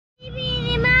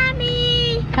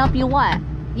Help you what?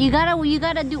 You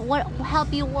gotta do what?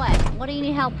 Help you what? What do you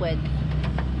need help with?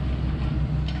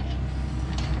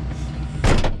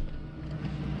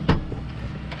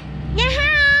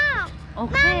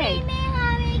 Okay.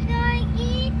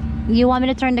 You want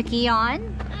me to turn the key on?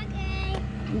 Okay.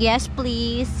 Yes,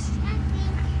 please.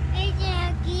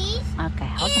 Okay,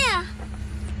 hold on.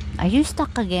 Are you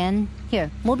stuck again? Here,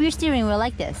 move your steering wheel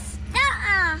like this.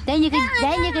 Then you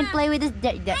can play with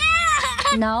this.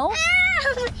 No?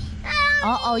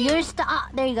 Uh-oh, you're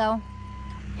stuck. There you go.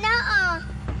 No.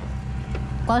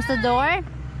 Close the door.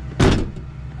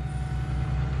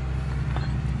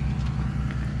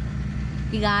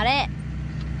 You got it?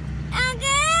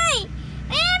 Okay.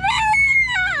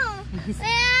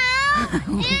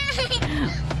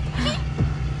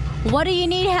 What do you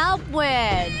need help with?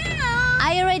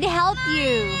 I already helped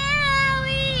you.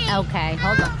 Okay,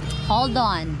 hold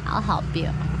on. I'll help you.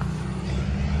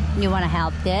 You want to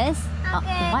help this?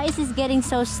 Okay. Why is this getting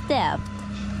so stiff?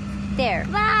 There.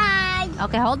 Bye.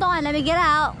 Okay, hold on. Let me get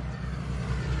out.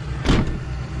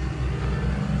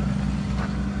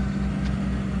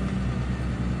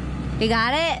 You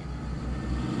got it?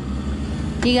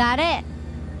 You got it?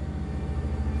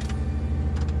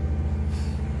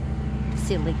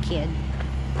 Silly kid.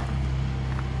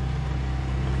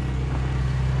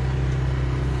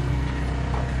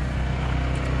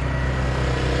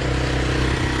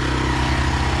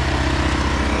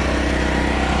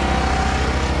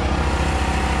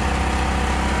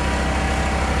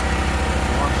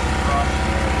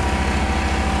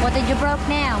 What did you broke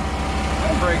now? I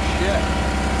don't break shit.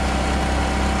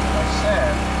 I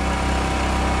said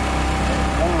it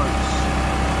warrants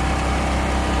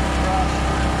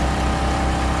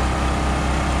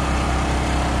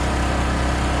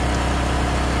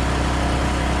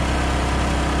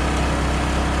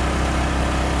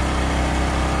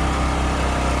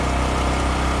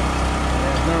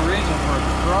there's no reason for it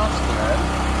to cross thread.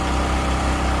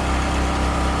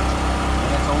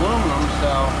 And it's aluminum,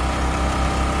 so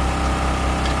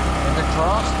the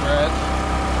cross thread.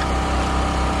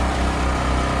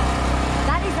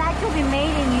 That is actually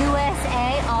made in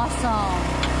USA. Awesome.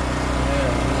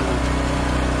 Yeah.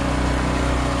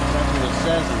 That's what it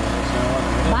says it is. You know what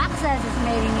it is. Box says it's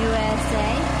made in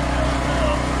USA.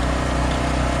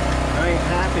 I ain't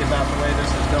happy about the way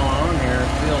this is going on here.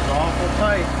 It feels awful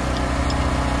tight.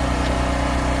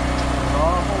 It's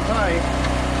awful tight.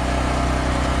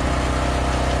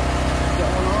 What's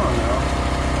going on though?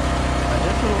 I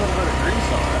did put a little bit of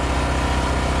grease on it.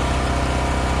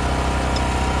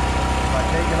 If I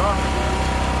take it off again,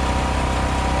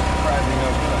 it'll probably be no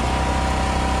good.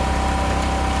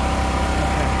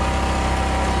 Okay.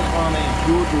 This is one of these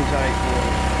gluten tight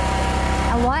ones.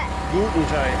 A what? Gluten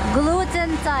tight.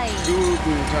 Gluten tight.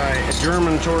 Gluten tight. A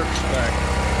German torque spec.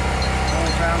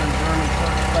 Only found in German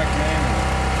torque spec manual.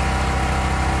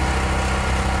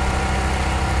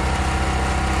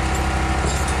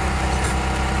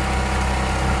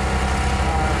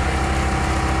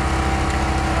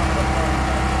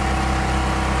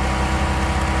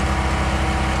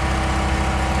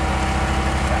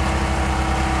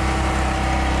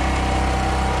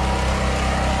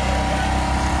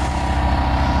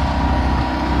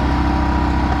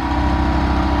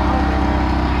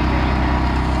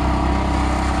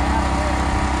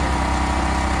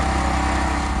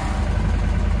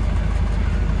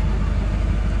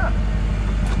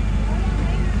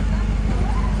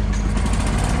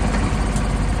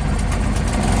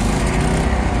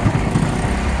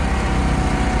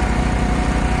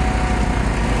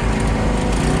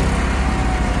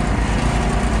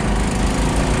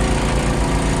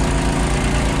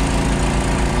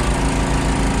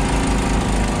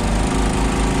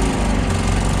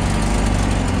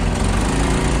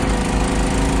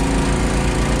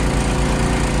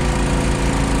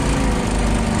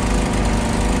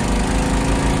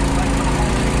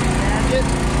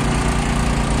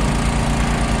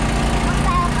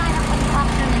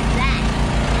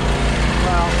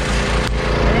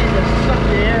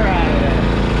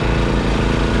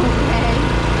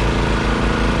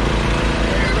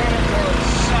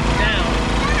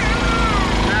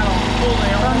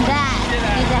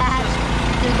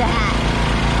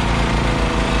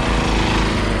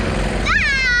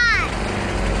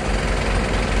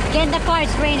 Get in the car,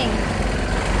 it's raining.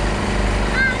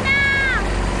 Oh no!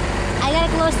 I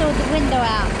gotta close the window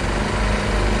out.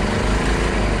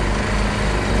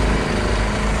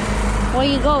 Where are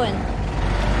you going?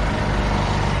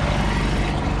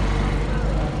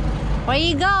 Where are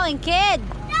you going, kid?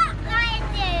 Stop right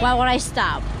there. Why would I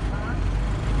stop?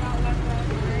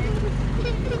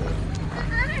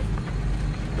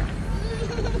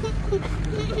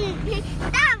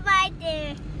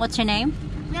 What's your name?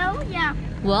 No, yeah.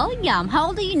 William. How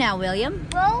old are you now, William?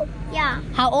 Well, yeah.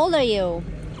 How old are you?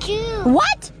 2,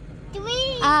 What? 3.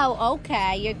 Oh,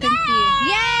 okay. You're confused.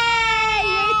 Yay!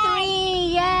 You're 3.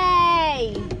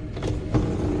 Yay!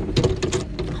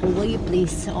 Will you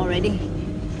please already?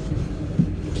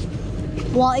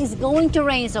 Well, it's going to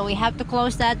rain, so we have to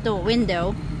close that door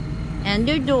window. And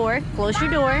your door. Close your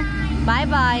door.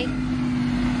 Bye-bye.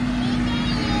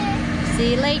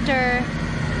 See you later.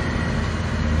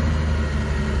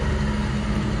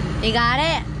 You got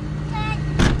it?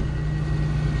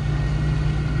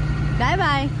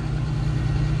 Bye-bye.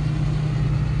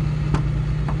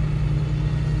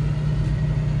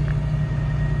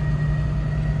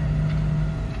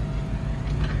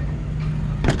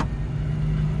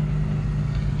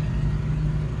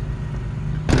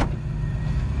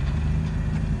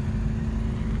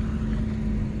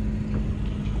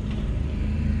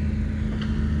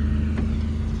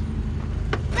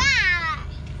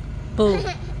 Boo.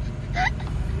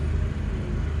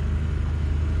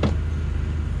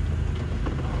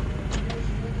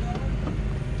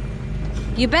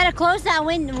 You better close that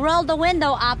window, roll the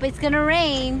window up. It's gonna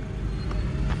rain.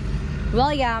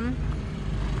 William.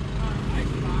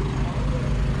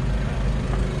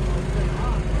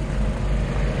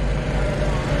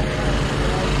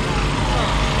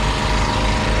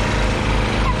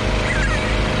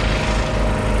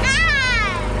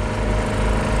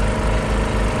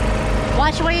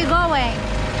 Watch where you're going.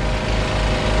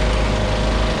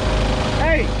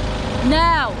 Hey!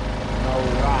 No.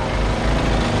 Alright.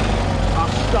 I'll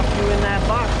stuff you in that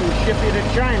box and ship you to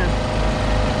China.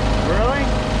 Really?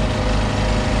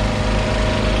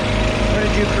 What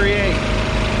did you create?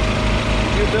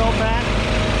 Did you build that?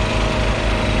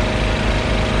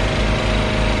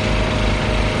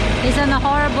 He's on the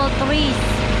horrible 3s.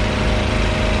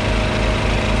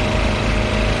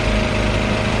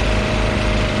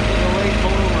 He's a late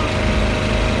bloomer.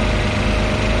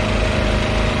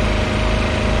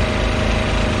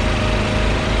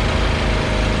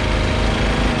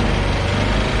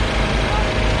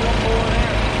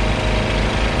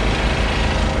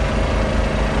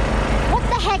 What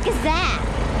the heck is that?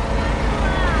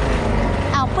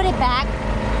 I'll put it back.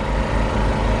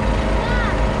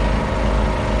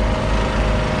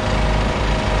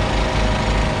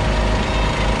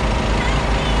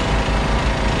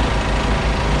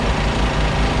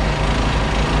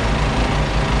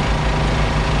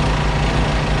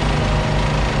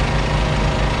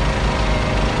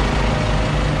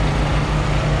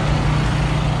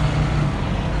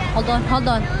 Hold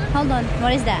on.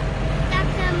 What is that?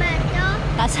 That's tomato.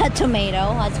 That's a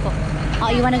tomato. Let's go. Oh,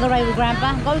 you want to go right with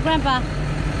Grandpa? Go with Grandpa.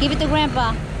 Give it to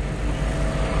Grandpa.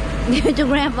 Give it to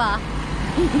Grandpa.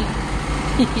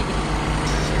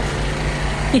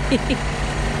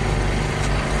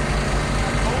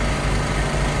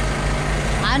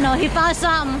 I know, he found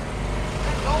something.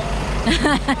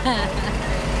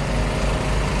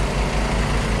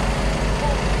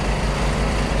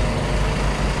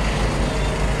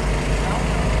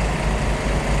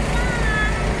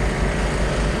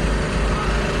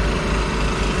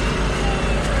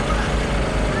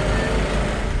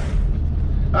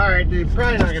 Alright, you're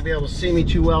probably not going to be able to see me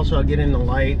too well, so I'll get in the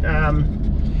light.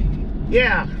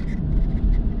 Yeah.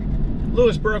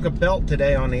 Lewis broke a belt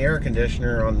today on the air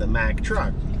conditioner on the Mack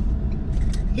truck.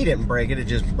 He didn't break it, it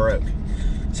just broke.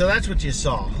 So that's what you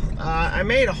saw. I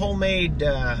made a homemade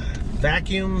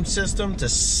vacuum system to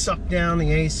suck down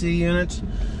the AC units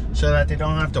so that they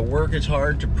don't have to work as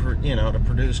hard to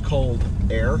produce cold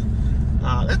air.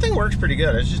 That thing works pretty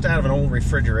good. It's just out of an old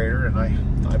refrigerator, and I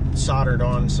soldered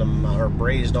on some, or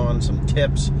brazed on some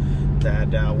tips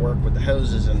that work with the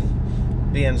hoses, and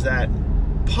being that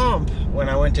pump, when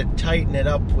I went to tighten it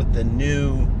up with the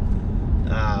new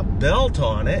belt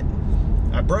on it,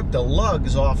 I broke the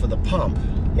lugs off of the pump.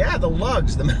 Yeah, the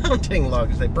lugs, the mounting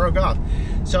lugs, they broke off.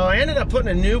 So I ended up putting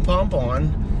a new pump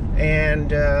on,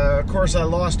 and of course I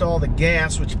lost all the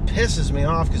gas, which pisses me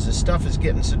off because this stuff is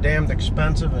getting so damned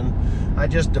expensive, and I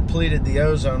just depleted the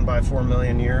ozone by 4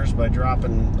 million years by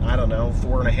dropping, I don't know,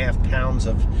 4.5 pounds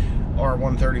of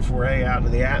R134A out into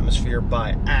the atmosphere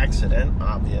by accident.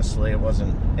 Obviously, it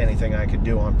wasn't anything I could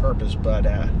do on purpose, but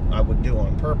I would do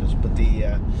on purpose. But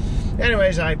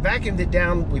anyways, I vacuumed it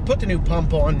down. We put the new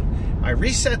pump on. I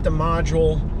reset the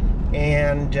module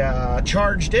and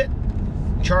charged it,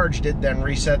 then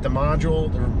reset the module.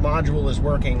 The module is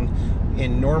working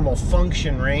in normal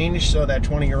function range, so that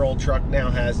 20-year-old truck now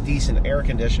has decent air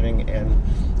conditioning, and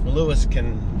Lewis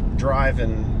can drive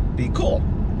and be cool,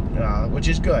 which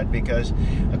is good, because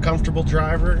a comfortable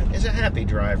driver is a happy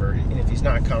driver, and if he's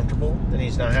not comfortable, then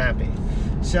he's not happy.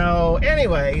 So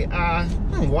anyway,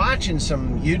 I'm watching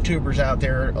some YouTubers out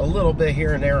there a little bit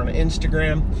here and there on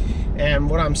Instagram, and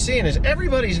what I'm seeing is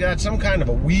everybody's got some kind of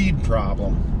a weed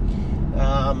problem.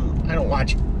 I don't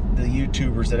watch the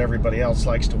YouTubers that everybody else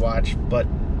likes to watch, but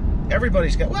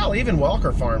everybody's got, well, even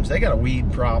Walker Farms, they got a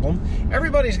weed problem.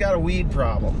 Everybody's got a weed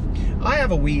problem. I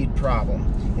have a weed problem,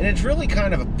 and it's really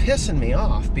kind of pissing me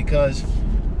off because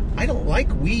I don't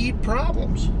like weed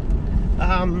problems.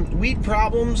 Weed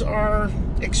problems are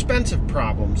expensive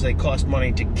problems. They cost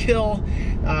money to kill.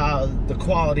 The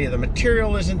quality of the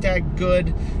material isn't that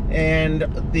good. And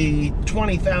the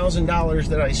 $20,000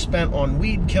 that I spent on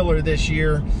weed killer this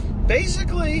year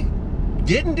basically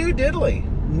didn't do diddly.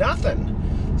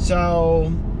 Nothing.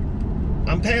 So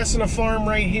I'm passing a farm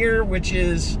right here, which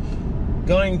is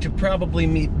going to probably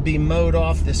be mowed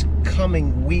off this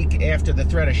coming week after the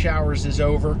threat of showers is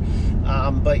over.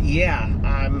 But yeah,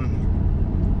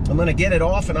 I'm going to get it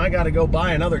off, and I got to go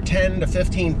buy another $10,000 to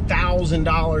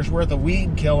 $15,000 worth of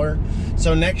weed killer.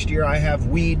 So next year I have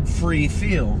weed-free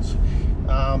fields.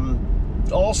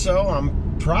 Also,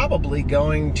 I'm probably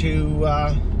going to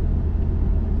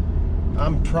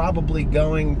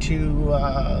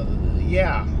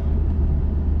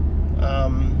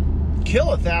kill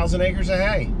 1,000 acres of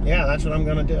hay. Yeah, that's what I'm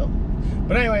going to do.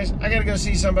 But anyways, I got to go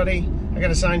see somebody. I got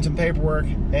to sign some paperwork,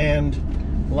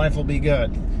 and life will be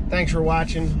good. Thanks for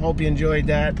watching. Hope you enjoyed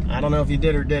that. I don't know if you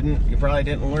did or didn't. You probably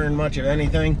didn't learn much of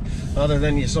anything other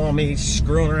than you saw me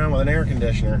screwing around with an air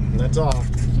conditioner. That's all.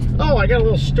 Oh, I got a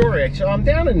little story. So I'm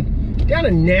down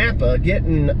in Napa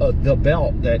getting the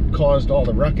belt that caused all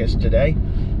the ruckus today.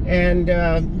 And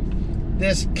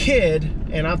this kid,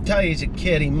 and I'll tell you he's a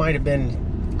kid, he might have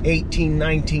been 18,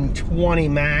 19, 20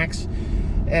 max.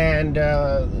 And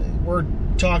we're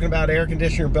talking about air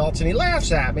conditioner belts, and he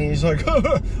laughs at me. He's like,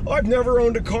 I've never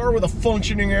owned a car with a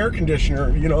functioning air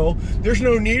conditioner, you know. There's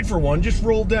no need for one. Just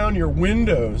roll down your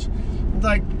windows.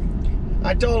 Like,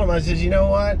 I told him, I said, you know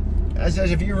what? I said,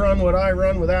 if you run what I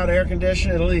run without air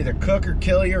conditioning, it'll either cook or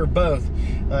kill you or both.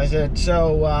 I said,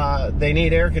 so they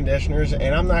need air conditioners,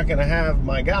 and I'm not going to have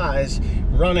my guys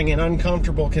running in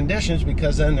uncomfortable conditions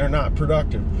because then they're not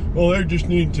productive. Well, they just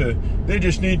need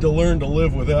to learn to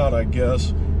live without, I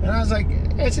guess. And I was like,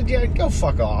 I said, yeah, go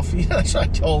fuck off. That's what I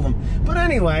told him. But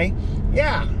anyway,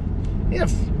 yeah,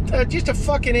 just a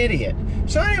fucking idiot.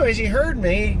 So anyways, he heard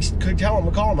me. He could call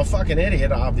him a fucking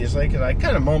idiot, obviously, because I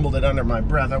kind of mumbled it under my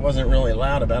breath. I wasn't really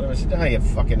loud about it. I said, oh, you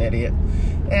fucking idiot.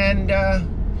 And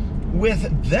with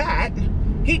that,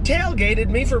 he tailgated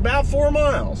me for about 4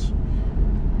 miles.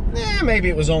 Maybe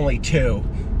it was only 2.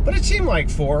 But it seemed like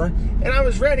 4, and I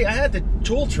was ready. I had the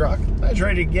tool truck. I was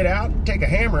ready to get out, take a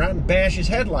hammer out, and bash his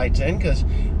headlights in, because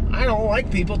I don't like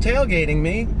people tailgating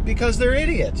me because they're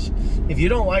idiots. If you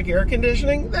don't like air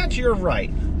conditioning, that's your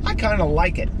right. I kind of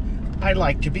like it. I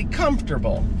like to be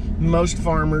comfortable. Most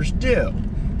farmers do.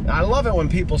 I love it when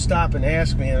people stop and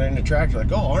ask me in the tractor,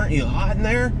 like, oh, aren't you hot in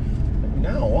there?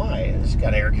 No, why? It's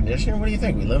got air conditioning. What do you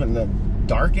think? We live in the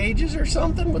dark ages or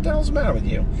something? What the hell's the matter with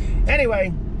you?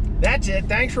 Anyway, that's it.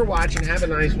 Thanks for watching. Have a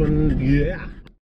nice one. Yeah.